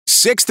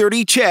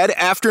6:30 CHED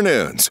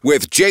Afternoons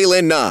with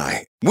Jaylen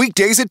Nye.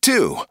 Weekdays at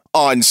 2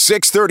 on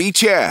 6:30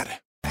 CHED.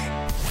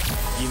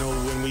 You know,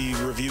 when we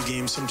review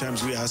games,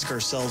 sometimes we ask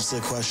ourselves the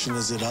question,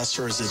 is it us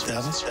or is it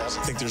them? I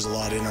think there's a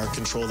lot in our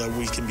control that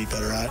we can be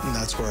better at, and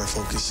that's where our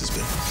focus has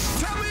been.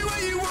 Tell me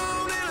what you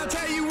want and I'll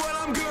tell you what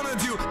I'm gonna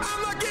do.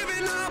 I'm not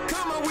giving up,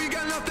 come on, we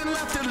got nothing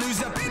left to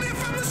lose. I've been here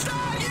from the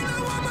start, you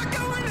know I'm not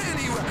going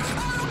anywhere.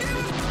 I don't give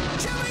a,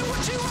 tell me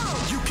what you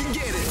want, you can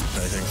get it.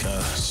 I think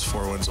it's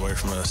 4 wins away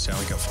from a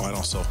Stanley Cup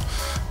final, so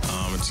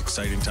it's an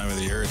exciting time of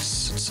the year.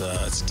 It's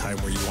a time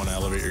where you want to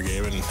elevate your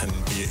game and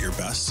be at your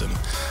best, and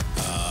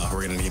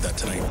we're going to need that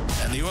tonight.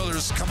 And the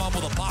Oilers come up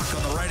with a puck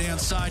on the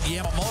right-hand side.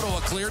 Yamamoto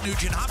a clear.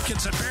 Nugent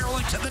Hopkins and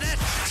barreling to the net.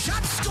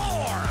 Shot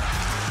score!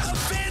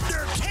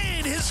 Evander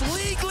Kane, his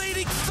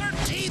league-leading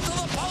 13th of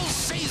the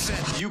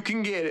postseason. You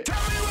can get it.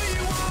 Tell me what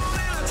you want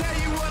and I'll tell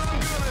you what I'm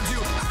gonna do.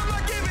 I'm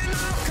not giving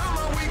up, come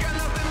on, we got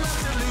nothing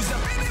left to lose.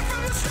 I've been here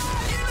from the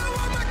start, you know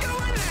I'm not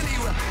going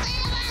anywhere.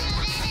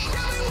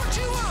 Tell me what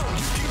you want,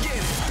 you can get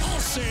it.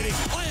 Pulsating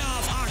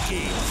playoff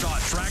hockey. Shot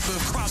drag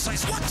move cross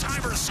ice.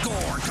 One-timer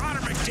score.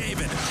 Connor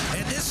McDavid.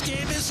 And this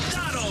game is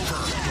not over.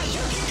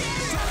 You can get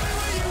it. Tell me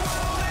what you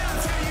want and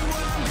I'll tell you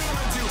what I'm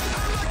gonna do.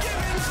 I'm not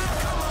giving up,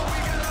 come on, we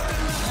got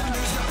nothing left to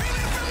lose. I've been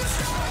here from the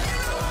start, you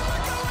know I'm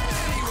not going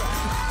anywhere.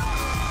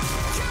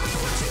 Tell me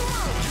what you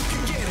want, you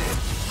can get it.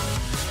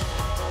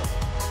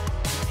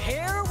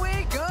 Here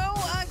we go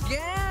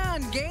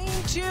again.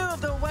 Game 2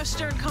 of the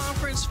Western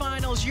Conference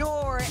Finals.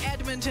 Your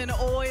Edmonton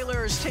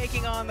Oilers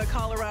taking on the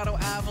Colorado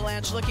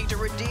Avalanche, looking to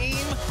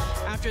redeem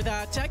after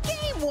that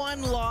Game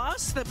 1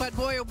 loss. But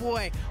boy, oh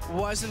boy,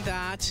 wasn't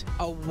that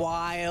a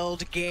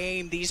wild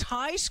game. These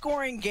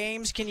high-scoring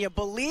games, can you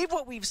believe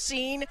what we've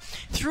seen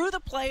through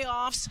the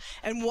playoffs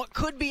and what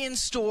could be in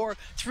store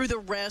through the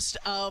rest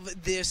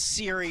of this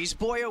series?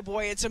 Boy, oh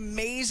boy, it's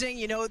amazing.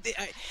 You know,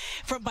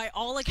 by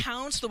all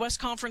accounts, the West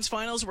Conference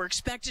Finals were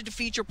expected to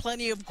feature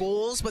plenty of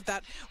goals, but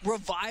that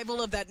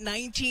revival of that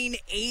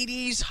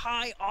 1980s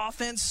high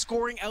offense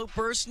scoring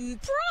outburst,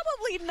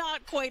 probably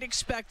not quite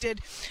expected.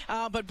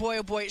 But boy,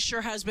 oh boy, it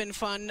sure has been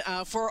fun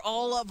for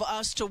all of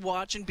us to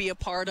watch and be a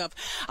part of.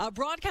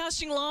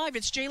 Broadcasting live,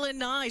 it's Jaylen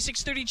Nye,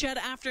 6:30 CHED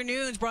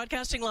Afternoons,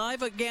 broadcasting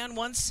live again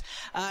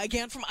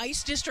from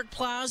Ice District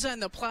Plaza,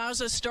 and the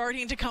plaza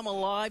starting to come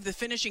alive. The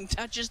finishing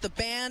touches, the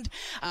band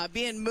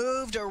being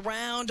moved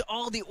around,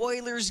 all the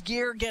Oilers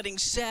gear getting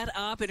set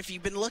up. And if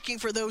you've been looking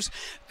for those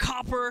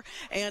copper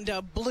and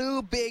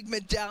blue big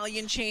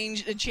medallion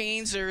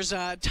chains, there's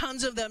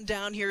tons of them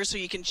down here, so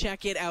you can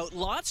check it out.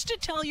 Lots to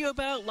tell you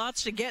about,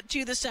 lots to get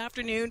to this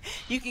afternoon.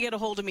 You can get a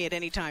hold of me at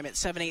any time at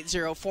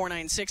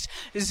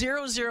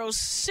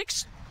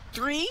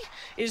 780-496-0063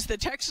 is the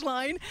text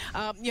line.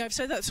 I've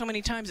said that so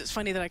many times, it's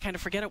funny that I kind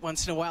of forget it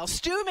once in a while.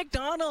 Stu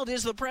MacDonald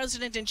is the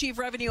President and Chief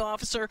Revenue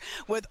Officer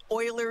with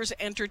Oilers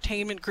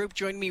Entertainment Group.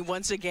 Join me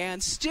once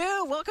again.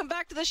 Stu, welcome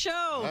back to the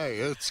show. Hey,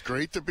 it's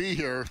great to be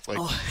here.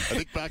 I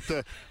think back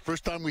to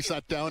first time we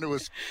sat down, it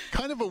was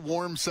kind of a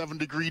warm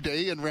 7-degree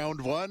day in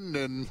round 1,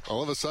 and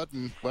all of a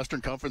sudden,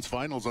 Western Conference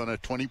Finals on a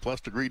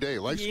 20-plus degree day.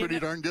 Life's pretty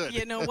darn good.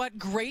 You know what?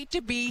 Great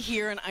to be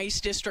here in Ice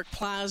District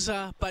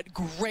Plaza, but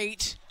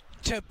great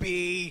to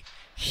be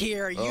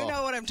here. You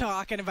know what I'm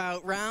talking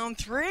about. Round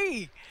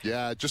 3.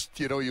 Yeah, just,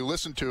 you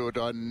listen to it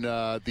on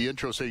the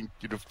intro saying,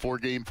 4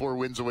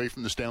 wins away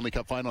from the Stanley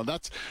Cup final. And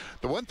that's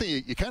the one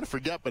thing you kind of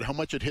forget, but how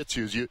much it hits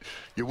you is you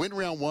win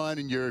round 1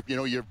 and you're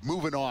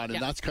moving on,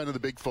 and that's kind of the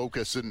big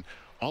focus. And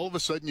all of a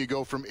sudden you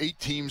go from 8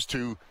 teams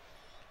to,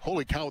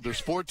 holy cow, there's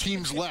 4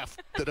 teams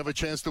left that have a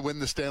chance to win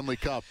the Stanley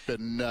Cup.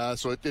 And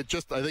so it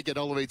just, I think it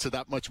elevates it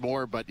that much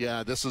more. But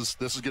yeah, this is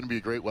going to be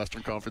a great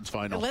Western Conference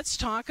final. Let's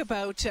talk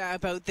about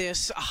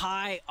this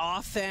high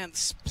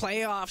offense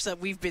playoffs that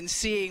we've been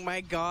seeing.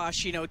 My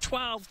gosh,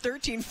 12,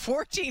 13,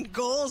 14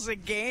 goals a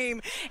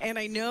game. And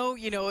I know,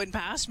 in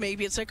past,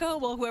 maybe it's like, oh,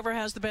 well, whoever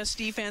has the best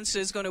defense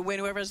is going to win,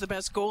 whoever has the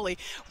best goalie.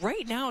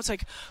 Right now, it's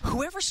like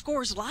whoever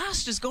scores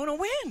last is going to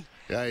win.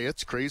 Yeah,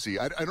 it's crazy.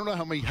 I don't know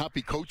how many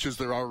happy coaches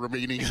there are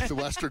remaining at the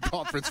Western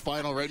Conference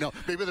final right now.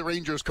 Maybe the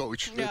Rangers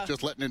coach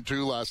just letting in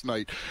 2 last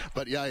night.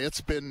 But yeah, it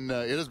has been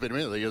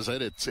really, as I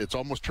said, it's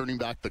almost turning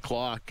back the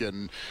clock.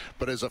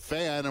 But as a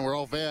fan, and we're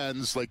all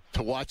fans, like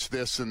to watch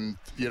this and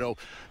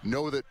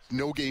know that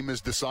no game is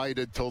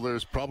decided till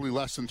there's probably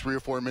less than 3 or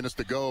 4 minutes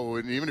to go.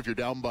 And even if you're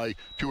down by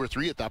 2 or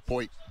 3 at that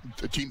point,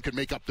 a team can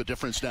make up the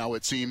difference now,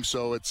 it seems.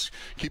 So it's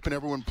keeping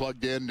everyone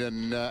plugged in.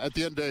 And at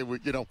the end of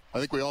the day, I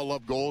think we all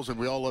love goals and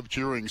we all love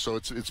cheering. So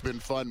it's been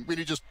fun. We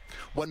need just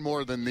one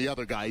more than the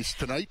other guys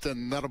tonight,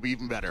 and that'll be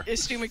even better.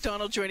 Is Stu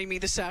MacDonald joining me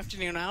this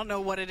afternoon? I don't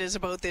know what it is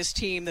about this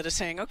team that is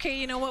saying, okay,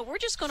 you know what, we're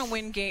just going to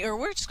win game, or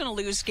we're just going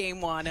to lose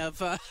game 1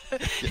 of.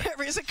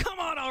 Is it? Come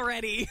on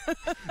already.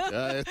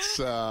 Yeah, it's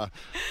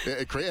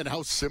great, and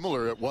how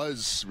similar it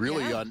was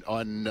really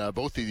on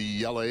both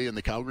the LA and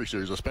the Calgary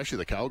series, especially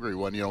the Calgary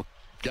one.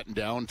 Getting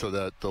down to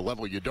the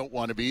level you don't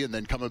want to be, and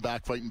then coming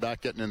back, fighting back,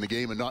 getting in the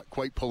game, and not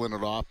quite pulling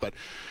it off. But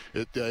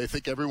I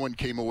think everyone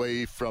came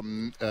away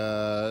from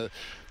the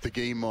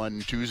game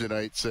on Tuesday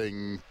night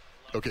saying,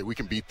 okay, we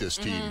can beat this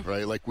team,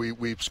 right? Like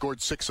we've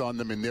scored 6 on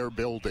them in their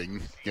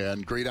building,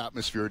 and great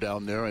atmosphere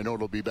down there. I know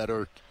it'll be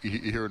better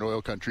here in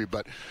oil country,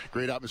 but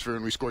great atmosphere,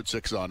 and we scored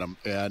 6 on them.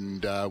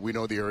 And we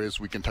know the areas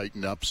we can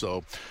tighten up.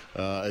 So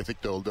I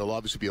think there'll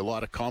obviously be a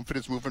lot of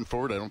confidence moving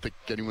forward. I don't think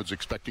anyone's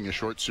expecting a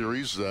short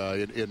series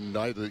in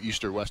either the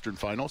East or Western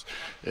finals.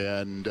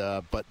 And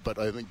but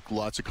I think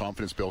lots of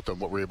confidence built on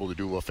what we're able to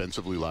do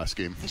offensively last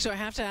game. So I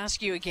have to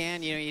ask you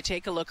again, you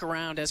take a look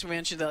around. As we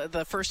mentioned,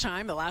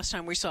 the last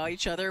time we saw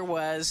each other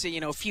was,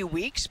 a few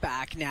weeks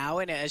back now.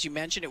 And as you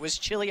mentioned, it was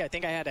chilly. I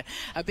think I had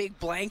a big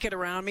blanket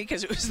around me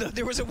because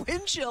there was a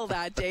wind chill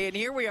that day. And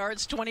here we are,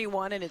 it's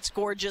 21 and it's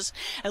gorgeous.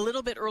 A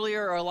little bit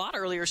earlier, or a lot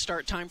earlier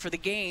start time for the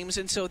games.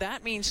 And so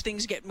that means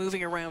things get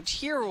moving around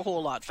here a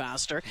whole lot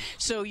faster.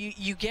 So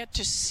you get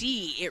to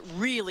see it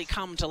really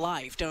come to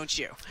life, don't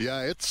you?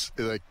 Yeah, it's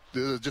like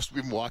just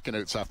been walking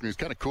out this afternoon. It's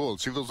kind of cool. It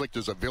feels like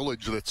there's a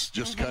village that's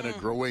just kind of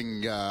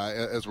growing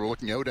as we're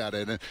looking out at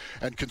it.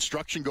 And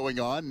construction going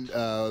on.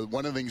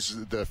 One of the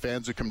things, the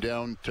fans that come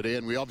down today,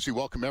 and we obviously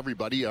welcome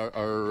everybody.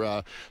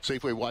 Our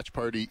Safeway watch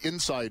party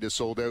inside is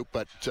sold out,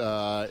 but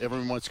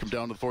everyone wants to come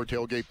down to the Ford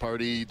tailgate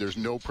party. There's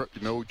no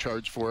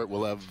charge for it.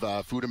 We'll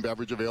have food and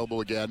beverage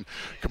available again.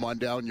 Come on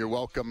down. You're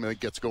welcome. It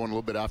gets going a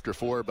little bit after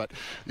 4, but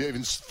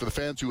even for the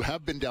fans who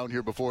have been down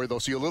here before,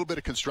 they'll see a little bit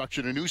of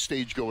construction, a new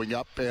stage going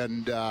up,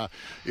 and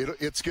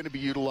it's going to be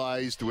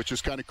utilized, which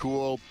is kind of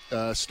cool,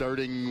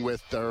 starting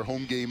with our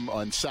home game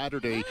on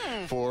Saturday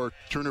for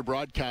Turner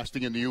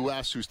Broadcasting in the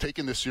U.S., who's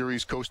taken this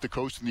series coast to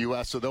coast in the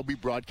U.S., so they'll be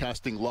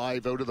broadcasting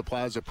live out of the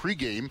Plaza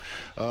pregame,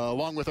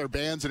 along with our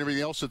bands and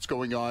everything else that's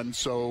going on.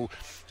 So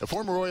a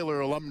former Oiler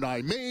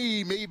alumni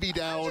may be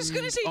down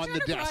on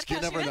the desk. You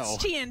never know. That's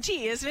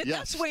TNT, isn't it? Yes.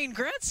 That's Wayne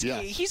Gretzky.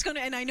 Yes. He's going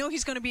to, and I know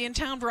he's going to be in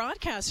town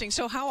broadcasting.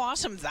 So how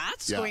awesome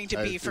that's going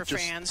to be for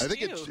fans, I think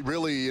too. it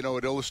really, it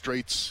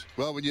illustrates,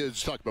 well, when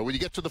you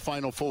get to the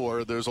Final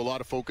Four, there's a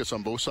lot of focus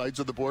on both sides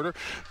of the border,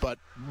 but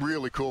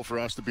really cool for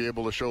us to be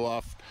able to show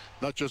off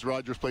not just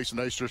Rogers Place and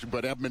Ice District,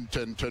 but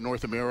Edmonton to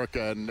North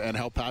America, and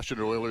how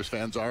passionate Oilers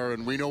fans are.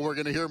 And we know we're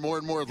going to hear more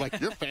and more like,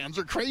 your fans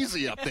are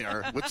crazy up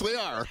there, which they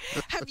are.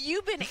 Have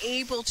you been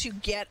able to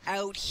get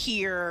out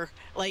here,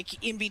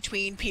 like in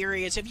between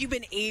periods? Have you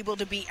been able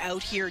to be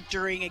out here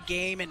during a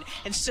game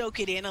and soak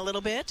it in a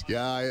little bit?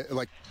 Yeah,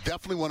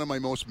 definitely one of my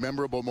most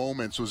memorable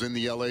moments was in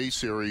the LA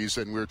series,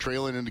 and we were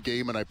trailing in the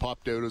game, and I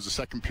popped out as the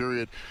second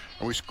period,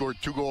 and we scored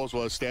 2 goals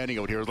while I was standing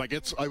out here.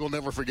 I will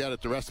never forget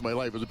it the rest of my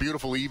life. It was a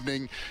beautiful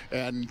evening,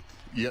 and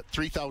you get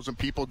 3,000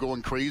 people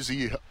going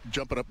crazy,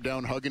 jumping up and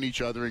down, hugging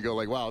each other, and go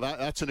like, wow,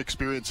 that's an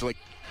experience. Like,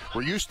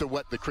 we're used to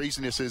what the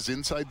craziness is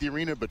inside the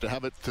arena, but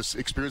to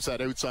experience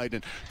that outside,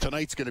 and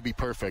tonight's going to be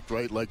perfect,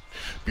 right? Like,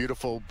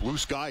 beautiful blue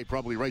sky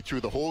probably right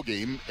through the whole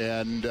game,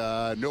 and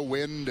no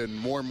wind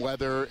and warm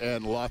weather,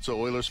 and lots of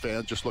Oilers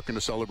fans just looking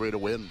to celebrate a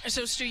win.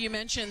 So, Stu, you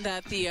mentioned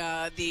that the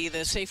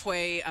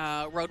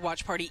Safeway Road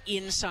Watch Party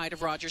inside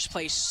of Rogers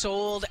Place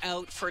sold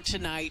out for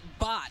tonight,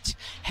 but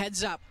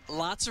heads up,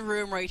 lots of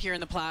room right here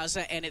in the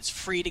Plaza, and it's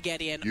free to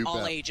get in,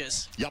 all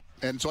ages. Yep.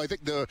 And so I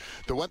think the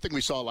one thing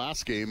we saw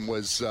last game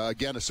was,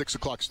 again, a 6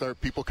 o'clock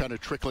start, people kind of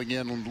trickling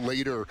in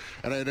later.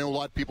 And I know a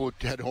lot of people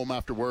head home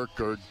after work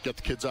or get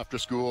the kids after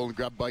school and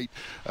grab a bite.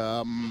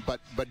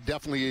 But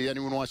definitely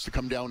anyone wants to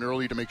come down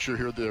early to make sure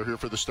they're here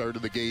for the start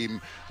of the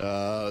game.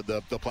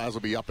 The Plaza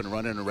will be up and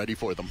running and ready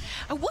for them.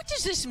 What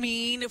does this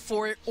mean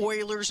for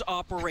Oilers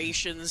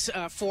operations,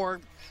 for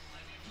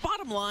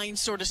bottom line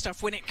sort of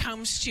stuff when it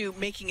comes to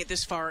making it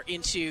this far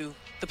into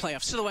the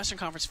playoffs, to the Western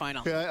Conference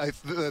Final? Yeah,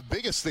 the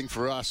biggest thing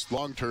for us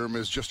long term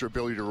is just our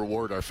ability to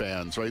reward our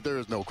fans, right? There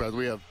is no question.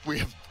 We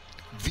have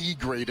the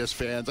greatest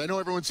fans. I know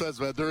everyone says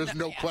that. There is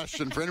no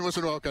question. For anyone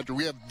in the country,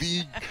 we have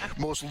the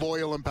most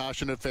loyal and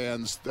passionate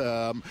fans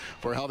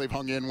for how they've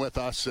hung in with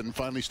us and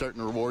finally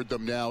starting to reward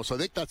them now. So I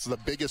think that's the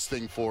biggest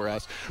thing for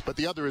us. But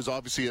the other is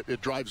obviously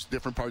it drives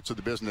different parts of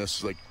the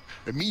business. Like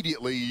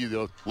immediately,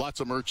 lots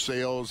of merch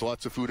sales,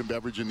 lots of food and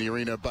beverage in the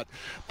arena. But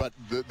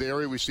the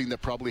area we've seen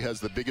that probably has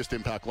the biggest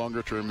impact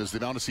longer term is the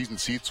amount of season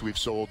seats we've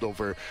sold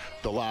over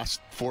the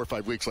last 4 or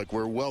 5 weeks. Like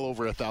we're well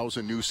over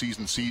 1,000 new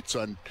season seats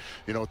on,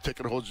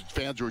 ticket holders.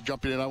 Fans who are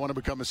jumping in, I want to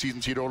become a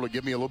season seat holder,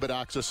 give me a little bit of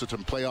access to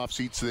some playoff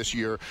seats this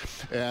year,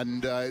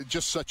 and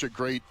just such a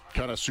great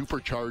kind of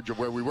supercharge of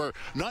where we were.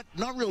 Not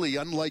really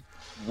unlike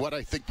what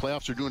I think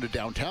playoffs are doing to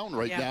downtown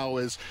right now,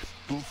 is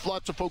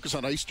lots of focus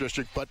on Ice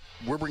District, but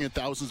we're bringing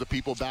thousands of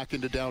people back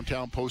into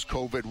downtown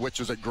post-COVID,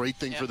 which is a great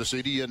thing for the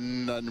city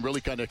and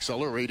really kind of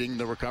accelerating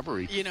the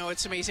recovery.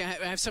 It's amazing.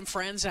 I have some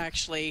friends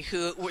actually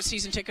who were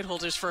season ticket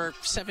holders for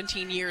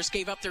 17 years,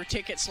 gave up their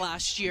tickets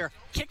last year,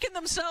 kicking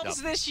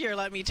themselves this year,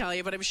 let me tell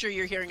you, but I'm sure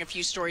you're hearing a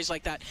few stories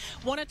like that.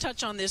 Want to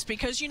touch on this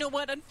because you know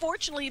what?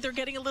 Unfortunately, they're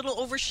getting a little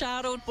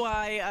overshadowed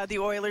by the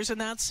Oilers, and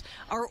that's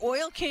our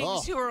Oil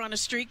Kings who are on a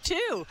streak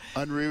too.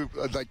 Unreal.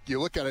 Like you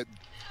look at it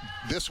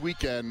this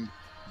weekend,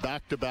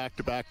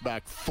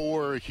 back,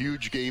 4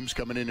 huge games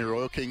coming in here.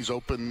 Oil Kings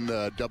open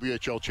the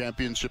WHL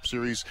Championship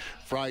Series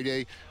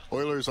Friday.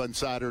 Oilers on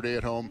Saturday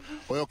at home,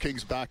 Oil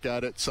Kings back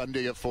at it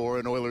Sunday at 4,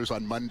 and Oilers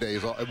on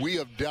Mondays. We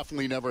have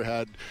definitely never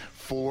had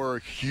 4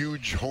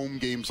 huge home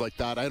games like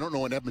that. I don't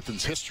know in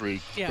Edmonton's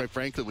history, quite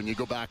frankly, when you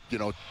go back,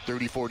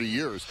 30, 40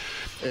 years.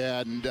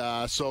 And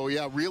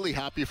really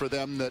happy for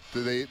them that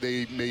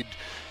they made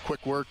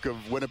quick work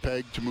of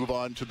Winnipeg to move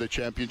on to the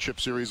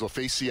championship series. They'll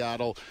face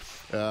Seattle.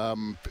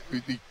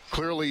 He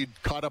clearly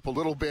caught up a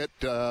little bit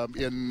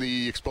in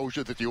the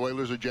exposure that the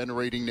Oilers are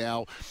generating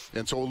now,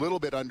 and so a little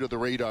bit under the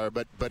radar.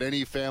 But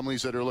any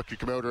families that are looking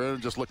to come out or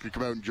just looking to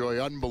come out and enjoy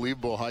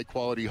unbelievable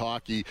high-quality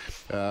hockey,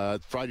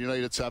 Friday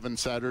night at 7,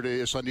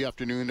 Sunday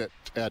afternoon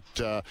at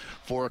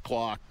 4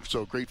 o'clock.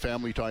 So great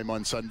family time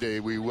on Sunday.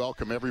 We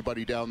welcome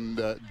everybody down.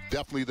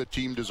 Definitely the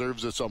team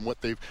deserves this on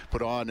what they've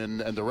put on and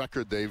the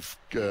record they've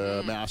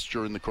amassed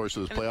during the course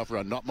of this playoff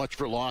run. Not much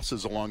for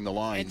losses along the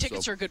line. And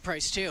tickets are a good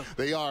price, too.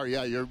 They are,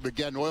 yeah.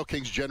 Again, Oil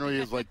Kings generally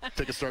is like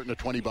tickets starting at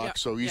 $20,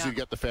 so easy to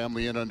get the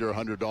family in under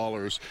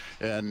 $100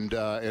 and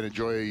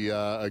enjoy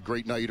a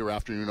great night or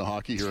afternoon of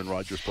hockey here in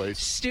Rogers Place.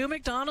 Stu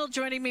MacDonald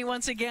joining me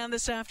once again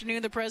this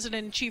afternoon, the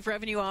President and Chief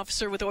Revenue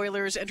Officer with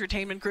Oilers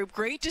Entertainment Group.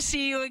 Great to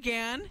see you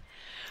again.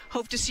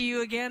 Hope to see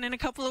you again in a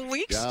couple of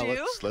weeks,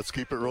 Stu. Let's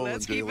keep it rolling,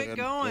 Let's keep it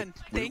going.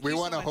 We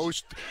want to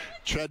host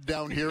Ched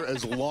down here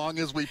as long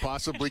as we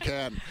possibly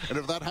can. And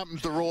if that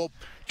happens to roll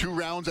 2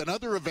 rounds and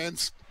other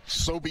events,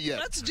 so be it.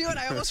 Let's do it.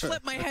 I almost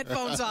flipped my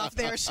headphones off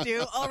there,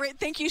 Stu. All right,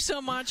 thank you so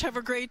much. Have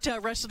a great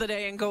rest of the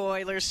day and go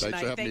Oilers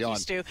tonight. Thank you,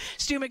 Stu.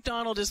 Stu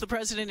MacDonald is the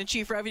President and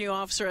Chief Revenue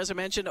Officer, as I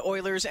mentioned,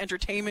 Oilers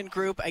Entertainment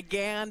Group.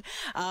 Again,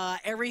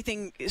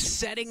 everything is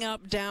setting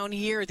up down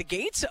here. The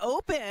gates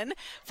open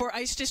for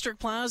Ice District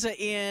Plaza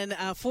in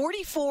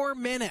 44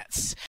 minutes.